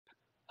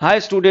Hi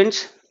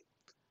students,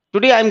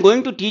 today I am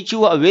going to teach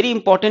you a very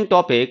important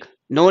topic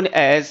known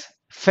as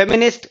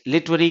feminist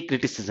literary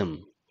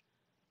criticism.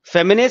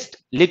 Feminist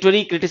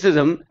literary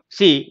criticism,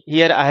 see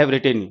here I have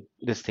written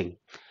this thing.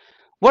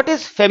 What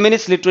is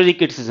feminist literary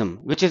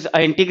criticism, which is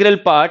an integral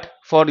part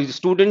for the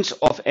students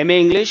of MA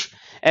English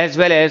as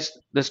well as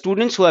the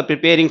students who are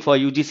preparing for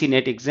UGC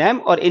NET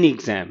exam or any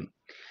exam.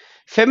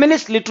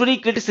 Feminist literary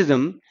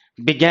criticism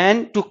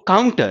began to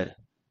counter,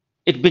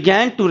 it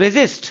began to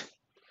resist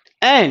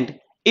and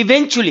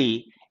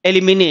eventually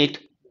eliminate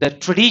the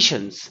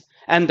traditions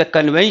and the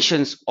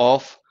conventions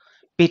of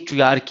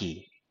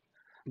patriarchy,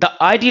 the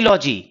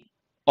ideology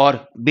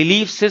or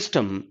belief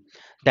system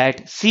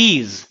that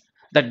sees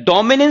the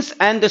dominance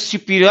and the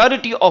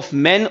superiority of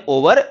men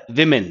over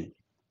women.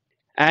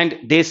 And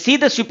they see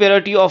the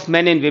superiority of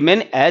men and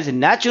women as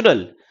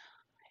natural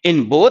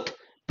in both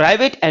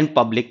private and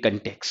public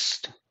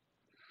context.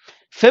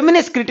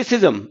 Feminist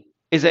criticism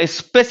is a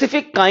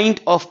specific kind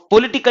of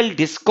political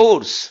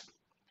discourse,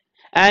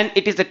 and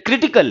it is a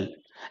critical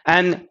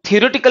and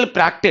theoretical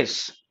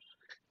practice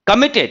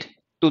committed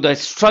to the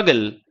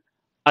struggle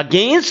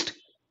against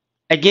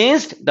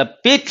the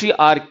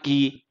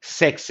patriarchy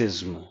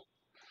sexism.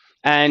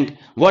 And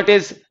what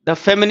is the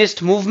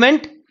feminist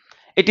movement?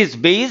 It is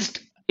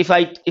based, if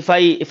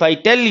I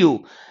tell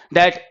you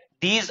that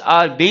these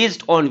are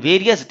based on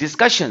various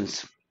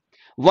discussions,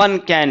 one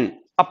can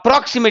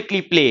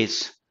approximately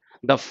place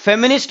the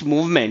feminist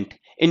movement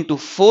into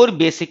four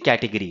basic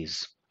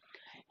categories.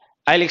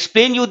 I'll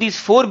explain you these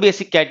four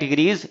basic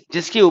categories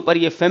जिसके ऊपर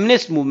ये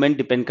feminist movement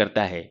depend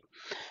करता है.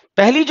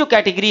 पहली जो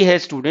category है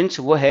students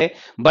वो है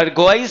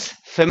bourgeois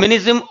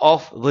feminism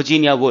of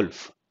Virginia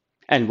Woolf.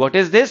 And what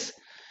is this?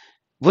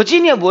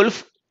 Virginia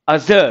Woolf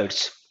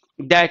asserts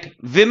that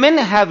women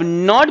have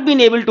not been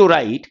able to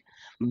write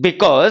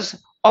because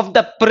of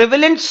the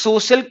prevalent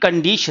social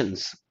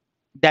conditions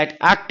that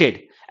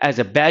acted as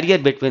a barrier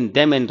between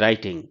them and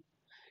writing.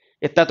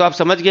 इतना तो आप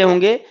समझ गए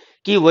होंगे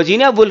कि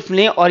Virginia Woolf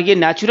ने, और ये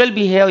नेचुरल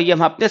भी है और ये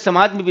हम अपने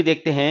समाज में भी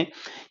देखते हैं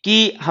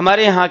कि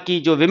हमारे यहाँ की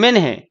जो विमेन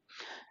हैं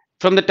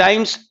from the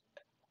times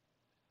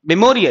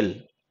memorial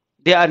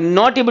they are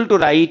not able to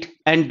right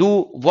and do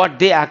what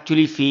they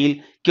actually feel,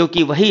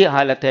 क्योंकि वही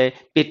हालत है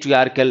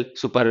patriarchal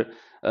super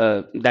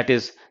that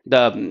is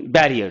the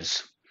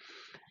barriers,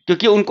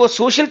 क्योंकि उनको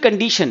सोशल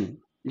कंडीशन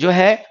जो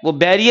है वो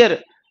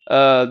बैरियर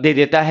दे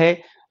देता है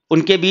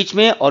उनके बीच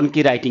में और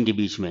उनकी राइटिंग के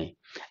बीच में.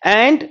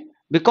 And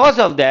because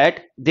of that,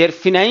 their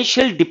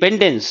financial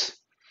dependence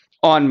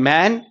on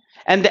man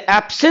and the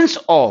absence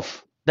of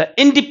the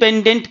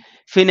independent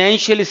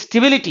financial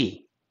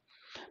stability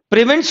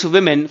prevents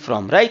women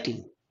from writing.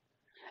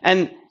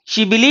 And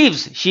she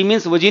believes, she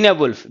means Virginia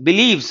Woolf,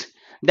 believes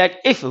that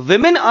if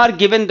women are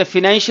given the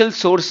financial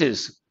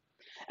sources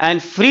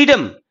and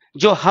freedom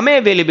जो हमें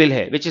available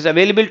है, which is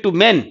available to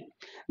men,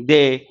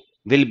 they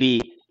will be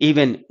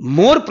even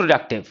more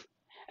productive.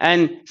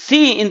 And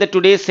see in the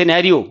today's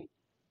scenario,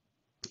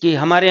 कि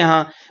हमारे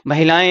यहाँ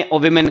महिलाएं और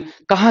women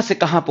कहां से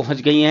कहां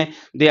पहुंच गई हैं,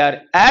 they are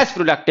as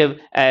productive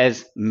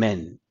as main.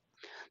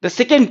 The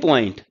second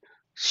point,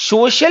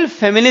 social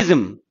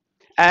feminism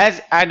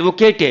as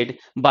advocated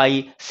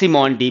bye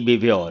Simone D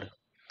बिवियर.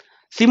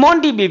 Simone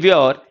D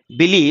बिवियर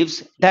believes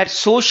that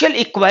social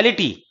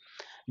equality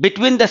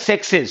between the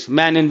sexes,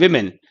 men and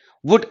women,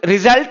 would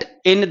result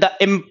in the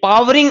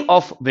empowering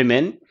of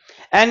women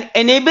and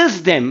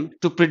enables them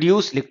to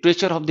produce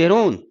literature of their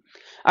own.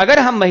 अगर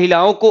हम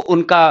महिलाओं को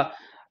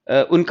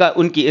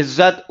उनकी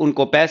इज्जत,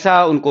 उनको पैसा,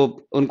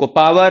 उनको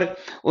power,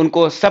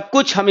 उनको सब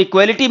कुछ हम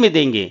इक्वालिटी में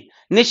देंगे,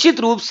 निश्चित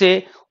रूप से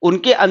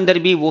उनके अंदर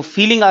भी वो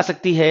फीलिंग आ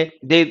सकती है,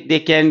 they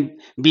can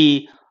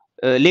be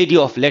lady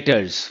of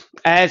letters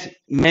as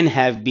men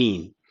have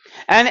been.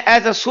 And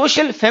as a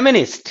social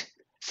feminist,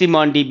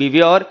 Simone de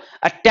Beauvoir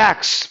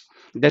attacks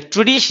the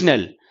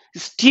traditional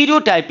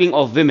stereotyping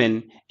of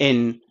women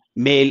in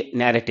male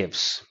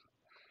narratives.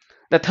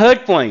 The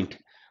third point,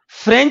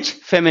 French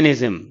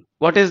feminism.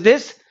 What is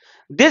this?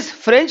 This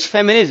French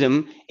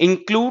feminism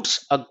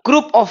includes a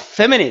group of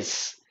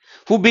feminists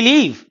who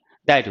believe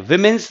that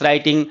women's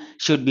writing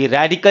should be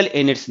radical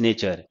in its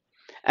nature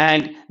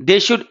and they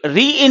should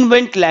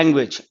reinvent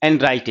language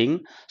and writing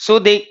so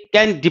they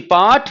can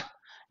depart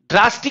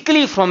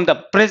drastically from the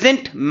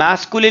present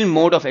masculine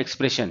mode of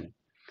expression.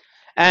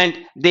 And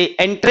they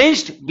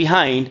entrenched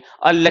behind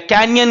a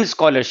Lacanian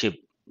scholarship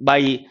by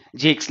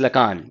Jacques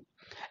Lacan.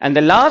 And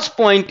the last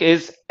point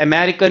is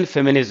American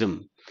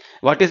feminism.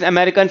 What is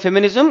American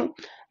feminism?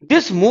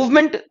 This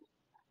movement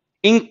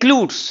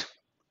includes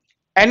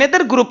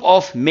another group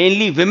of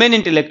mainly women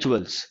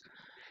intellectuals.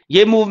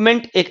 ये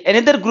movement एक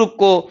another group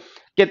को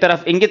के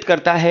तरफ इंगित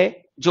करता है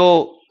जो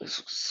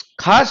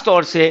खास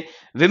तौर से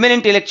women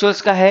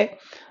intellectuals का है.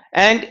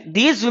 And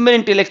these women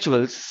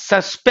intellectuals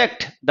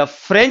suspect the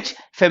French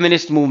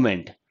feminist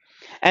movement,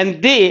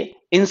 and they,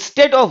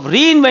 instead of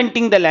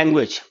reinventing the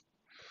language,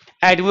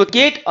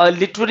 advocate a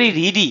literary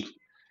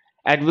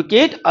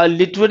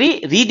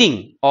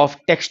reading of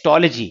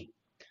textology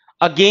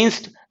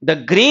against the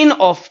grain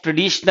of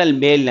traditional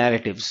male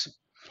narratives.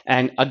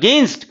 and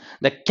against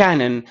the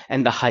canon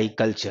and the high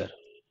culture.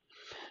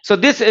 So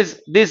these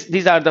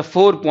are the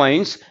 4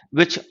 points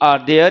which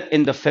are there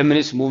in the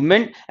feminist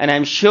movement, and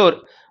I'm sure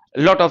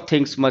a lot of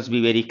things must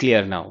be very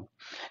clear now.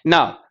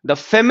 Now, the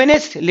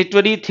feminist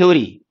literary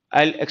theory.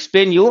 I'll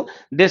explain you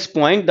this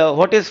point.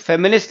 What is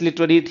feminist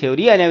literary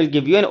theory, and I will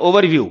give you an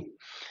overview.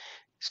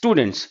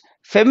 Students,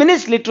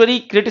 feminist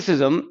literary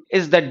criticism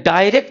is the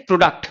direct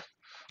product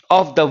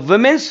of the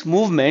women's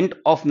movement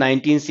of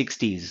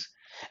 1960s,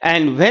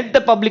 and with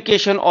the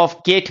publication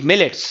of Kate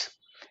Millett's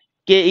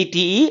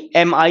Ketemmillet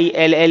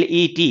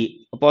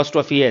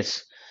apostrophe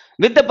S.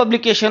 With the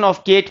publication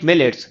of Kate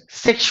Millett's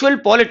Sexual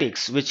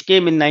Politics, which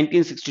came in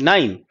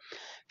 1969,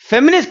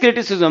 feminist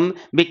criticism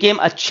became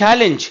a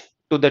challenge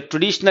to the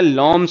traditional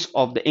norms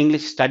of the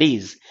English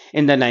studies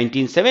in the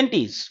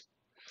 1970s.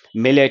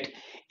 Millett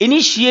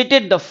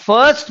initiated the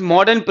first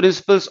modern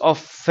principles of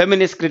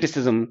feminist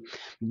criticism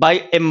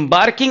by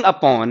embarking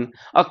upon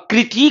a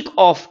critique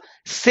of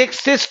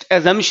sexist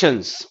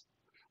assumptions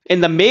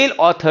in the male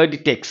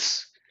authored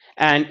texts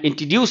and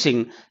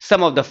introducing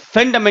some of the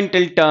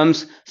fundamental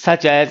terms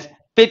such as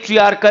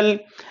patriarchal,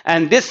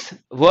 and this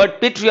word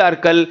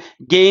patriarchal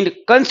gained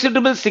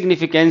considerable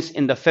significance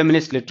in the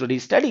feminist literary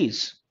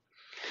studies.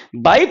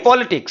 By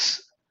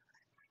politics,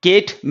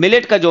 cat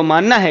millet का जो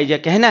मानना है या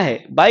कहना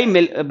है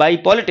by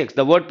politics,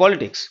 the word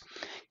politics,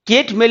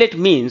 Kate Millett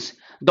means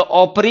the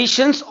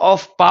operations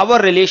of power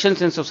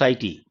relations in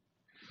society.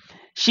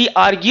 She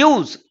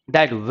argues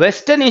that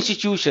Western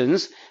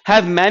institutions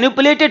have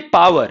manipulated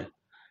power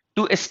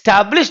to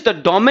establish the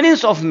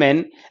dominance of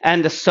men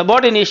and the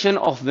subordination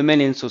of women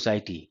in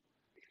society.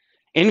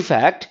 In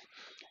fact,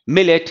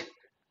 Millett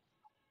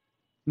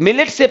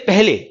से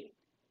पहले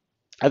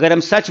अगर हम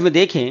सच में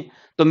देखें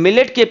तो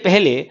millet के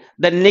पहले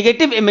the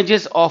negative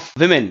images of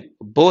women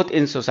both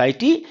in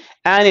society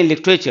and in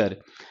literature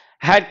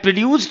had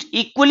produced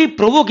equally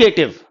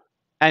provocative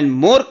and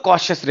more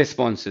cautious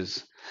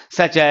responses,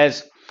 such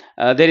as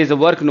there is a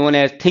work known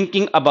as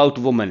Thinking About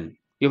Woman.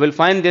 You will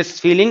find this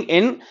feeling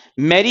in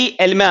Mary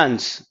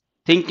Ellman's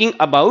Thinking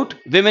About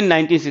Women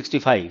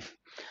 1965.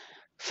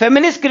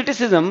 Feminist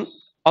criticism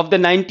of the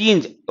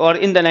 19th or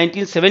in the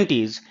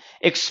 1970s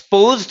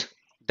exposed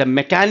the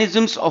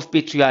mechanisms of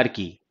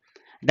patriarchy,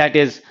 that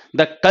is,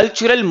 the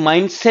cultural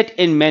mindset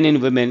in men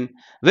and women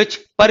which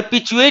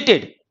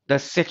perpetuated the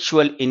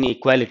sexual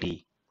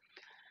inequality.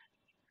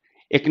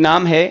 एक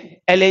नाम है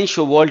Elon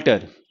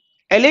Showalter.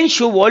 Elon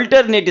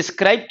Showalter ने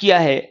describe किया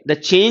है the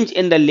change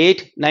in the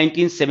late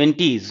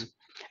 1970s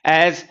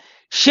as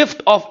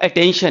shift of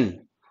attention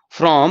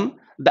from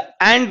the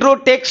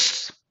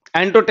androtext.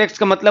 Androtext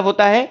का मतलब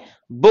होता है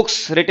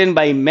books written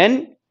by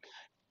men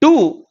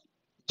to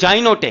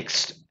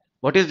gynotext.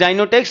 What is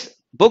gynotext?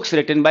 Books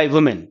written by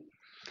women.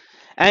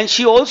 And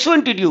she also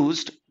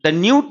introduced the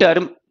new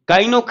term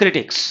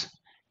gynocritics,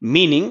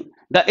 meaning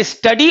the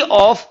study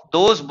of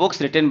those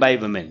books written by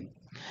women.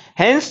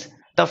 Hence,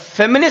 the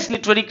feminist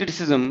literary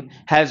criticism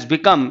has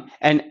become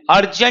an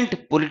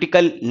urgent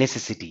political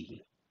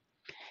necessity.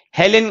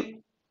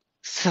 Helen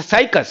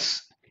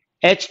Cixous,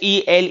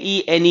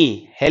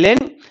 H-E-L-E-N-E,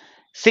 Helen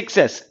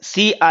Cixous,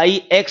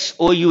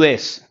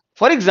 C-I-X-O-U-S.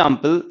 For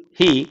example,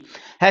 he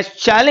has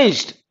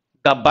challenged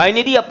the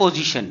binary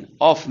opposition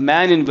of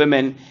man and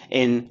women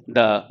in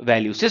the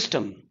value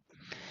system.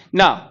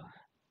 Now,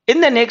 in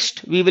the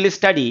next, we will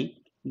study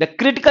the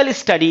critical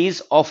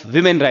studies of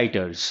women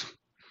writers.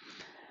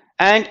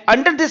 And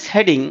under this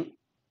heading,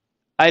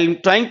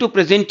 I'm trying to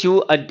present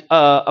you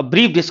a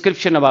brief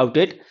description about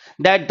it,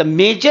 that the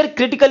major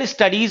critical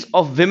studies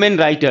of women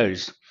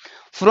writers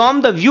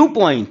from the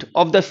viewpoint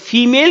of the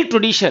female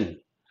tradition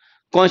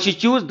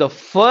constitutes the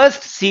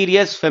first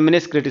serious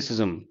feminist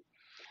criticism.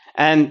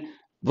 And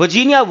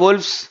Virginia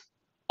Woolf's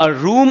A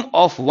Room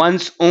of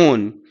One's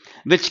Own,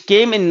 which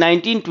came in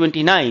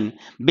 1929,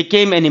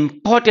 became an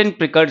important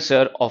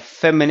precursor of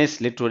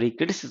feminist literary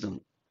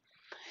criticism.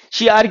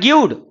 She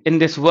argued in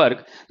this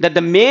work that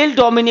the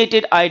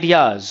male-dominated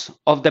ideas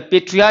of the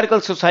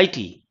patriarchal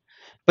society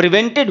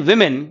prevented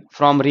women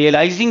from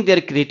realizing their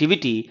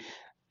creativity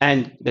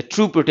and the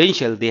true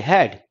potential they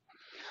had.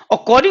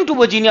 According to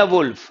Virginia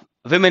Woolf,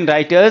 women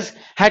writers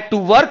had to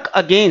work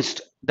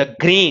against the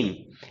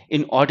grain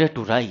in order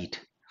to write.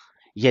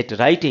 Yet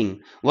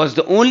writing was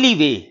the only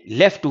way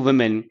left to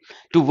women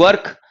to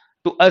work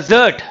to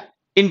assert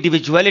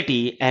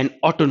individuality and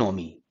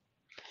autonomy.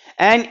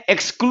 And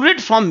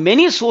excluded from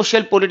many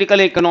social, political,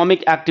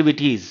 economic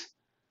activities,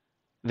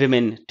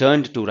 women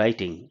turned to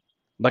writing.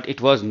 But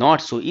it was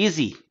not so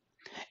easy.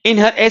 In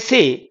her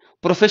essay,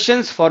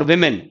 Professions for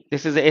Women,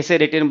 this is an essay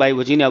written by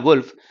Virginia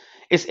Woolf.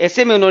 इस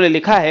essay में उन्होंने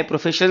लिखा है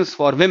Professions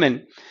for Women.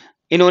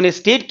 इन्होंने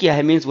state किया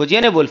है, means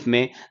Virginia Woolf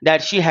में,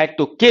 that she had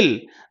to kill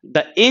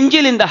the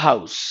angel in the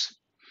house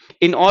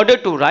in order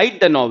to write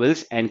the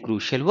novels and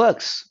crucial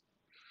works.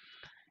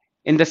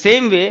 In the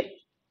same way,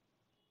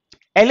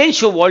 Ellen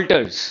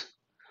Showalter's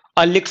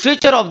A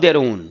Literature of Their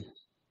Own,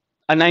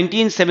 a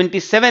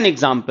 1977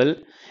 example,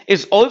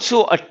 is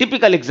also a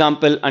typical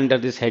example under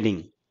this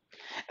heading.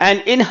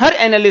 And in her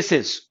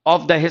analysis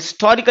of the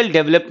historical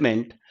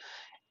development,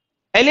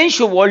 Ellen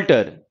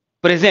Showalter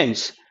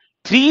presents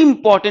three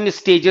important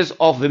stages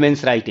of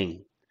women's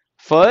writing.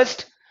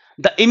 First,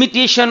 the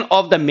imitation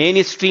of the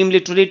mainstream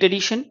literary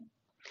tradition.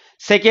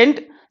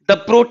 Second, the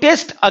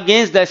protest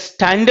against the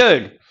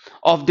standard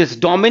of this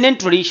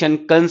dominant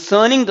tradition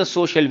concerning the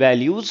social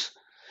values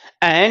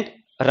and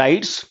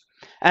rights.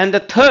 And the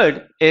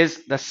third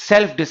is the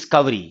self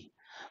discovery,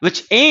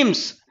 which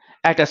aims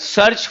at a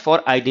search for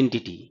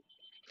identity.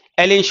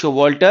 Allen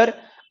Showalter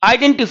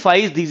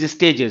identifies these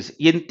stages,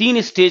 ये इन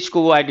तीन stage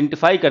को वो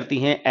identify करती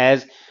हैं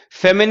as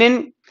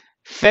feminine,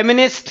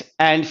 feminist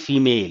and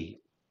female.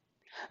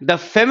 The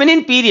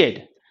feminine period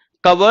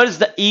covers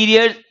the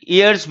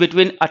years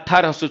between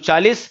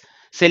 1840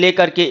 से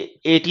लेकर के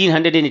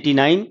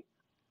 1889.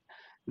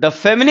 The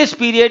feminist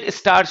period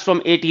starts from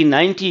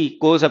 1890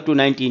 goes up to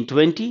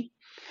 1920,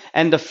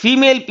 and the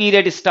female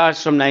period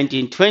starts from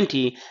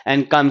 1920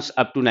 and comes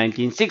up to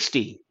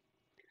 1960.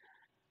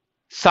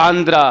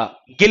 Sandra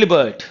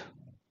Gilbert,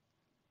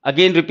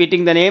 again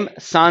repeating the name,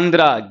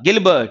 Sandra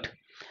Gilbert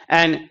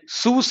and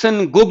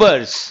Susan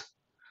Gubbers,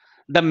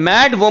 The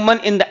Mad Woman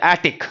in the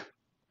Attic,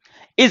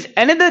 is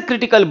another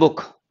critical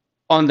book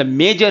on the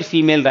major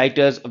female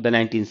writers of the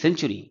 19th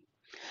century,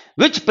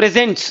 which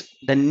presents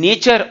the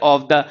nature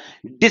of the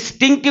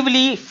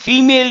distinctively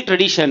female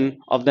tradition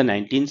of the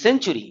 19th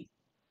century.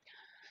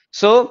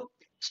 So,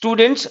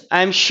 students,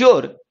 I am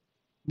sure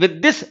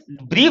with this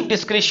brief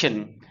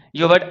description,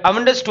 you have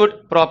understood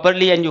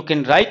properly and you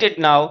can write it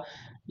now,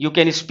 you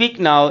can speak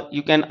now,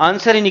 you can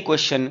answer any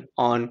question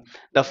on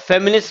the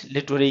feminist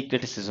literary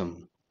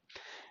criticism.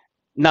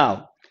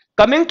 Now,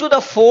 coming to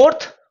the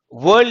fourth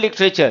world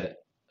literature,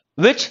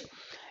 which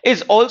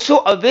is also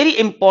a very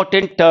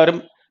important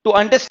term to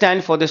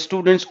understand for the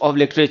students of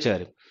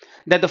literature,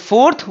 that the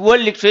fourth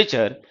world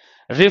literature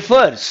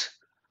refers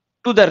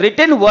to the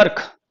written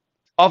work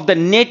of the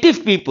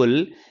native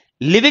people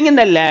living in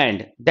the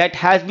land that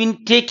has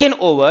been taken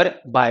over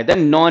by the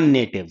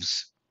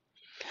non-natives.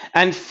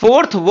 And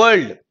fourth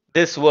world,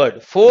 this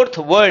word, fourth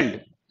world,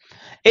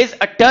 is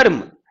a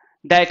term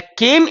that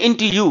came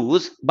into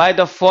use by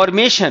the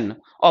formation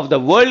of the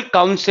World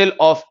Council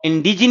of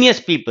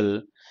Indigenous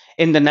People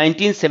in the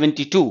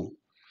 1972.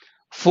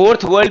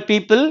 Fourth world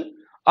people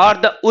are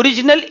the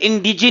original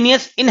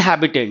indigenous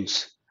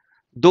inhabitants,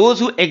 those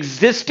who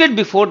existed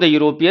before the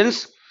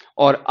Europeans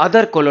or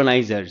other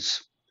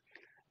colonizers.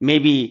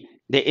 Maybe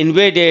they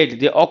invaded,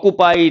 they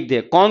occupied,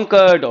 they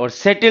conquered or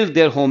settled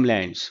their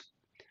homelands.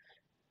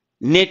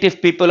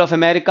 Native people of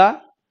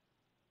America,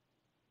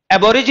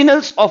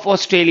 Aboriginals of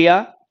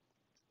Australia,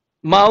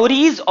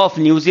 Maoris of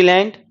New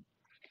Zealand,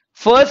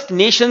 First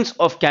Nations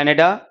of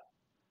Canada,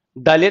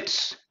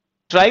 Dalits,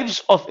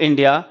 tribes of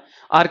India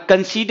are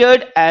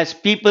considered as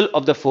people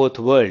of the fourth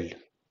world.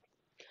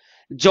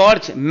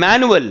 George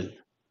Manuel,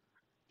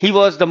 he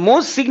was the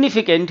most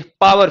significant,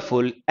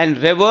 powerful, and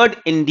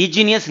revered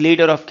indigenous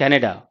leader of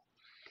Canada,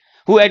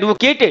 who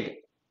advocated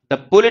the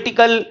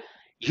political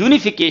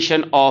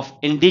unification of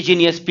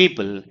indigenous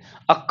people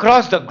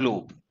across the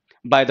globe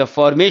by the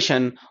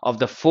formation of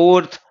the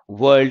Fourth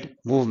World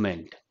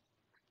Movement.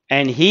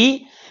 And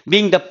he,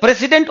 being the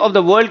president of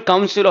the World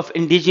Council of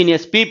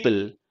Indigenous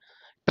People,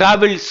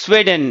 traveled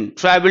Sweden,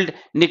 traveled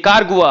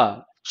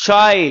Nicaragua,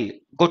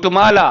 Chile,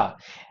 Guatemala,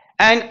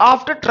 and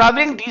after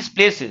traveling these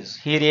places,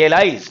 he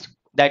realized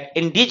that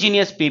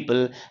indigenous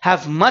people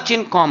have much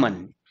in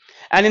common.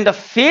 And in the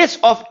face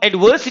of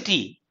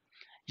adversity,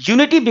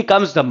 unity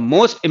becomes the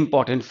most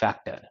important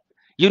factor.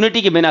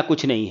 Unity के बिना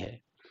कुछ नहीं है.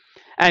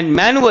 And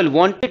Manuel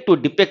wanted to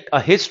depict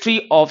a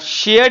history of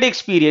shared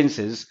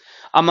experiences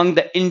among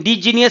the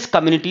indigenous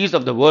communities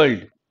of the world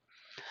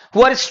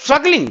who are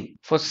struggling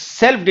for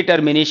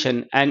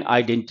self-determination and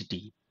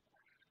identity.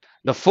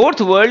 The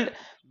fourth world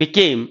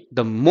became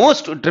the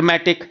most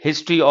dramatic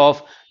history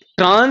of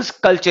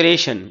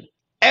transculturation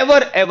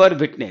ever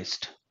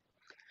witnessed.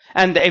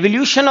 And the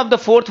evolution of the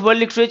fourth world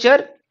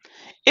literature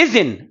is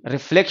in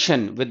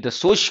reflection with the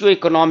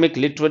socio-economic,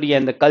 literary,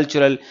 and the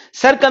cultural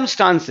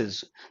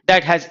circumstances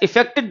that has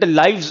affected the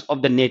lives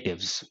of the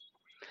natives.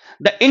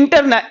 The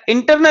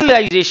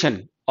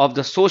internalization of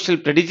the social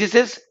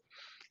prejudices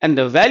and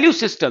the value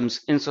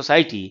systems in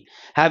society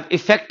have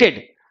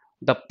affected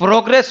the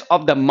progress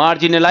of the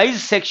marginalized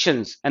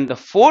sections, and the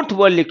fourth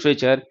world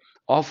literature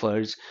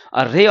offers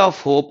a ray of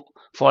hope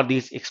for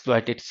these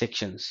exploited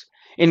sections.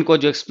 इनको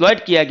जो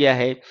exploit किया गया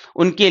है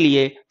उनके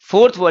लिए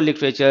fourth world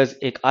literatures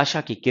एक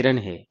आशा की किरण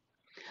है.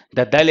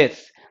 The Dalits,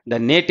 the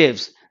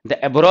natives,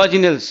 the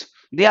aboriginals,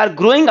 they are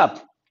growing up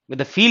with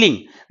the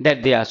feeling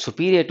that they are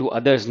superior to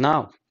others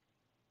now.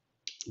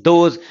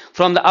 Those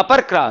from the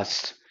upper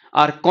caste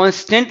are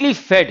constantly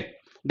fed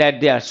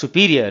that they are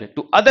superior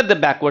to other the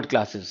backward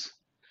classes.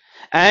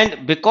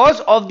 And because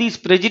of these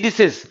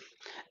prejudices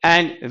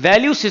and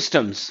value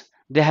systems,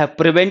 they have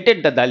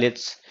prevented the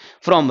Dalits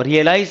from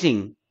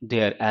realizing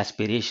their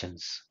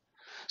aspirations.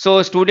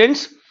 So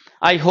students,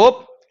 I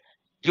hope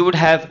you would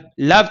have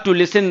loved to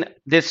listen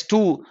these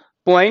 2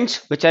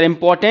 points which are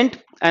important,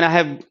 and I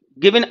have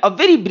given a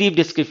very brief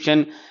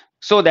description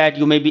so that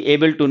you may be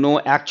able to know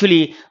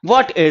actually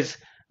what is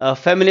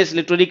feminist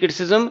literary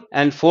criticism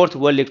and fourth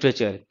world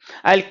literature.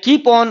 I'll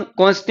keep on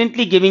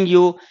constantly giving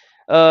you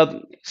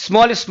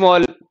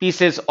small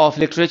pieces of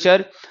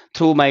literature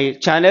through my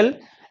channel,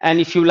 and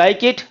if you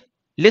like it,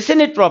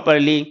 listen it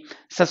properly,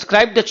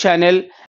 subscribe the channel,